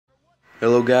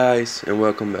Hello guys and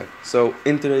welcome back. So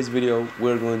in today's video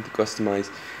we're going to customize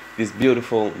this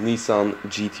beautiful Nissan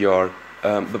GT-R.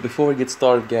 But before we get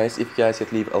started guys, if you guys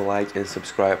could leave a like and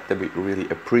subscribe, that we really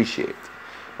appreciate.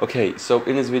 Okay, so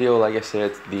in this video, like I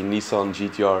said, the Nissan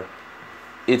GT-R,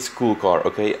 it's a cool car,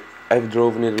 okay? I've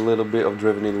driven it a little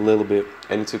bit,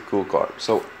 and it's a cool car.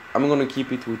 So I'm gonna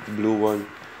keep it with the blue one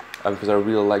because I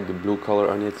really like the blue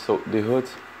color on it. So the hood,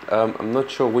 I'm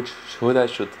not sure which hood I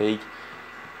should take.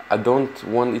 I don't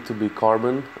want it to be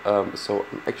carbon, so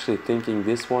I'm actually thinking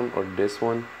this one or this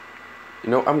one. You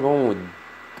know, I'm going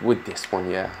with this one.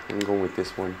 Yeah, I'm going with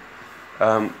this one.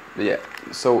 Yeah.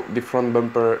 So the front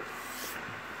bumper,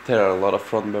 there are a lot of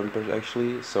front bumpers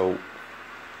actually. So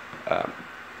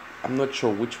I'm not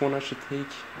sure which one I should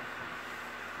take.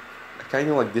 I kind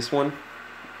of like this one.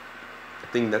 I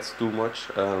think that's too much.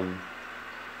 Kind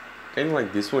of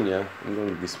like this one. Yeah, I'm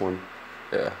going with this one.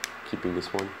 Yeah, keeping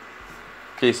this one.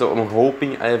 Okay, so I'm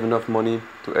hoping I have enough money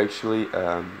to actually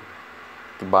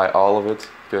to buy all of it,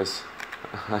 because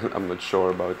I'm not sure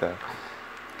about that,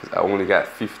 because I only got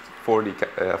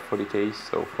 40k,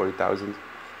 so 40,000,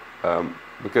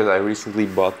 because I recently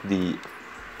bought the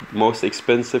most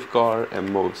expensive car and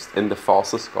the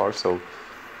fastest car, so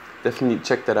definitely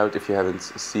check that out if you haven't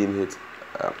seen it.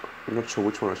 I'm not sure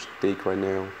which one I should take right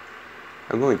now.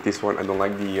 I'm going with this one. I don't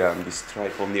like the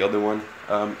stripe on the other one.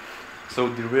 So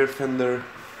the rear fender,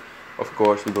 of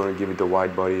course, we're gonna give it the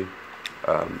wide body.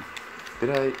 Did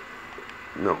I?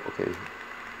 No. Okay.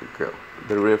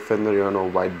 The rear fender, you know,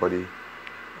 wide body.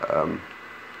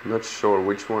 Not sure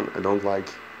which one. I don't like.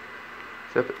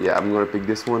 Yeah, I'm gonna pick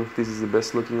this one. This is the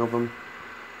best looking of them.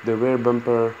 The rear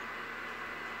bumper.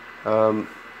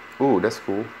 Ooh, that's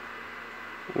cool.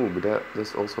 Ooh, but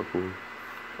that's also cool.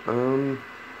 I'm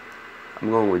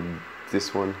going with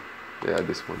this one. Yeah,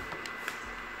 this one.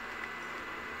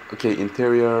 Okay,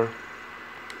 interior.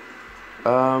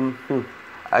 I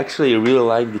actually really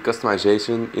like the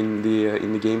customization in the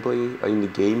gameplay in the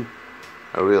game.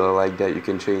 I really like that you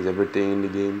can change everything in the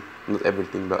game. Not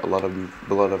everything, but a lot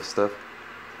of stuff.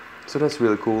 So that's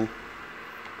really cool.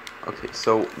 Okay,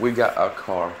 so we got our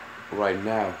car right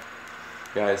now,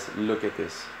 guys. Look at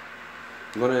this.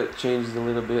 I'm gonna change it a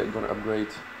little bit. I'm gonna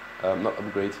upgrade. Not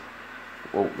upgrade.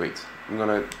 Oh wait. I'm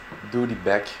gonna do the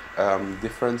back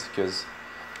different, because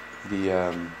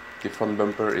the front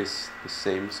bumper is the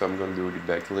same, so I'm gonna do the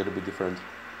back a little bit different.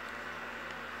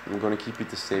 I'm gonna keep it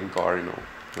the same car, you know.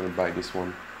 I'm gonna buy this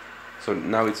one, so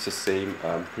now it's the same.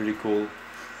 Pretty cool.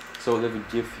 So let me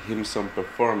give him some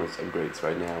performance upgrades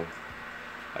right now.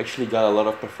 Actually got a lot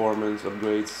of performance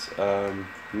upgrades,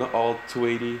 not all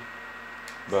 280,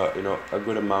 but you know, a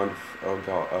good amount of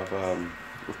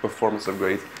performance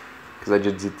upgrades, because I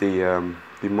just did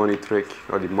the money trick,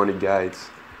 or the money guides.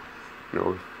 You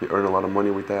know, you earn a lot of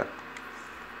money with that,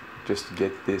 just to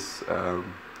get this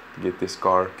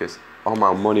car, because all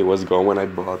my money was gone when I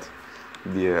bought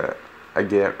the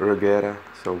Regera.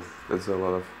 So that's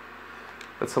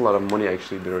a lot of money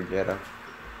actually, the Regera.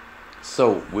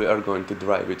 So we are going to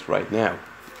drive it right now.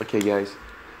 Okay guys,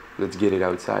 let's get it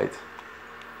outside.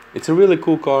 It's a really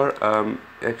cool car.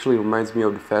 It actually reminds me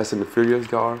of the Fast and the Furious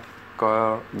car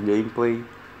gameplay.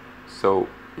 So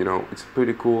you know, it's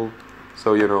pretty cool.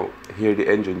 So you know, hear the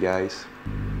engine, guys.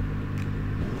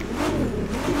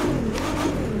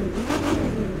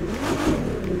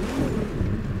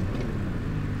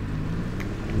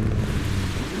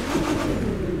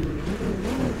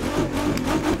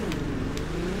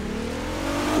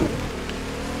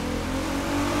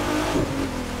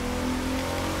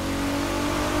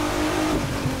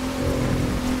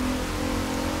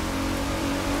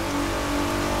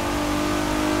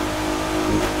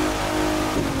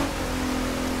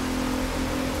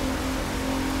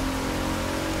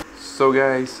 So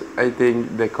guys, I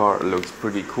think the car looks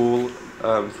pretty cool.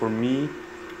 For me,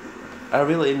 I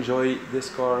really enjoy this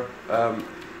car.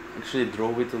 Actually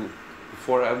drove it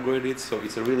before I upgraded, so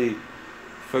it's a really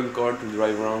fun car to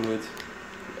drive around with.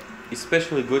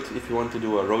 Especially good if you want to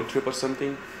do a road trip or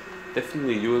something.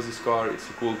 Definitely use this car. It's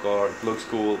a cool car. It looks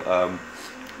cool.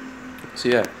 So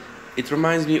yeah, it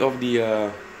reminds me of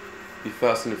the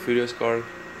Fast and the Furious car.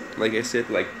 Like I said,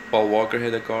 like Paul Walker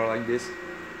had a car like this.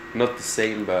 Not the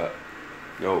same, but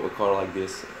you know, a car like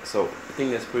this. So I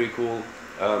think that's pretty cool.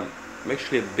 I'm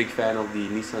actually a big fan of the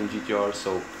Nissan GT-R,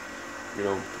 so you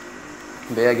know.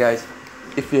 But yeah guys,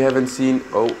 if you haven't seen,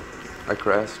 oh, I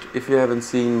crashed. If you haven't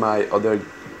seen my other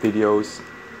videos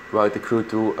about the Crew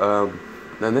 2,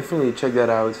 then definitely check that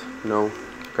out. You know,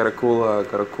 got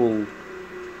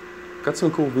some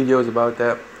cool videos about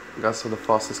that. Got some of the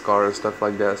fastest car and stuff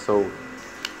like that. So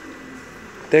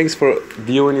thanks for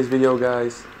viewing this video,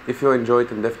 guys. If you enjoyed,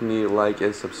 then definitely like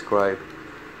and subscribe.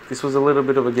 This was a little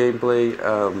bit of a gameplay,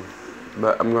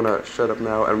 but I'm gonna shut up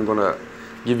now and I'm gonna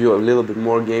give you a little bit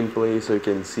more gameplay so you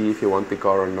can see if you want the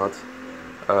car or not.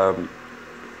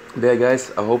 But yeah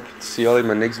guys, I hope to see you all in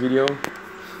my next video.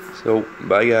 So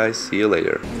bye guys, see you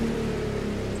later.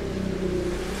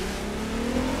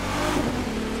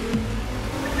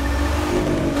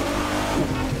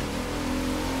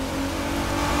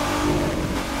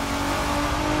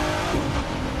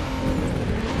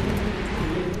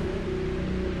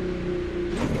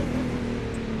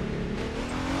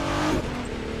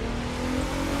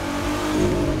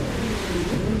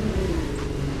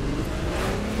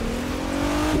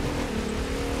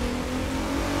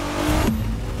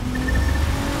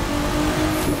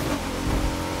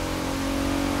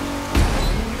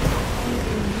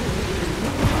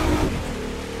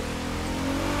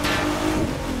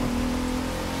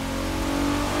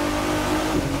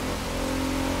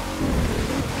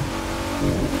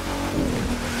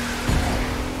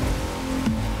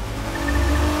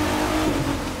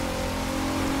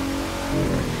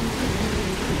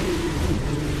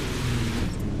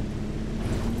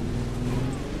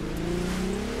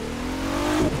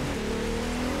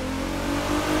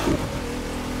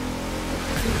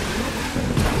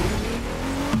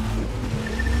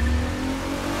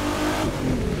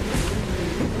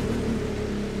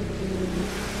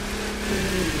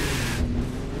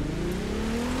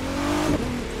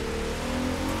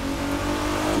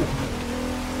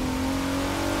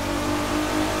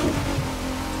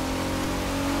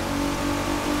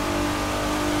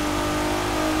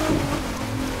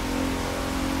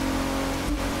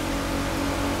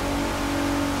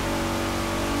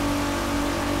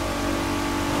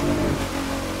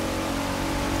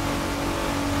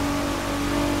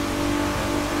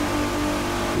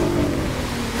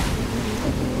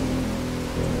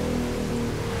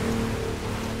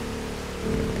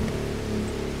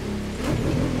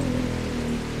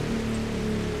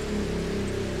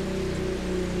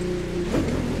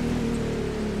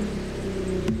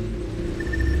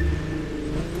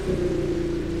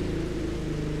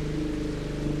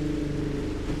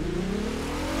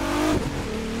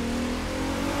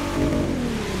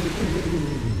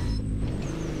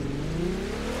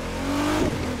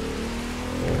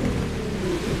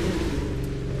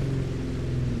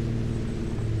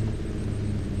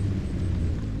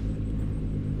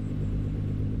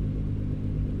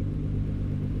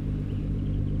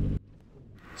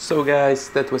 So guys,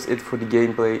 that was it for the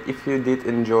gameplay. If you did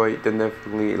enjoy, then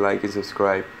definitely like and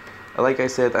subscribe. Like I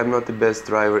said, I'm not the best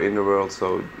driver in the world,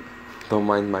 so don't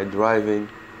mind my driving.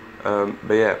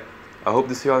 But yeah, I hope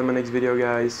to see you all in my next video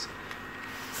guys.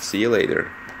 See you later.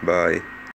 Bye.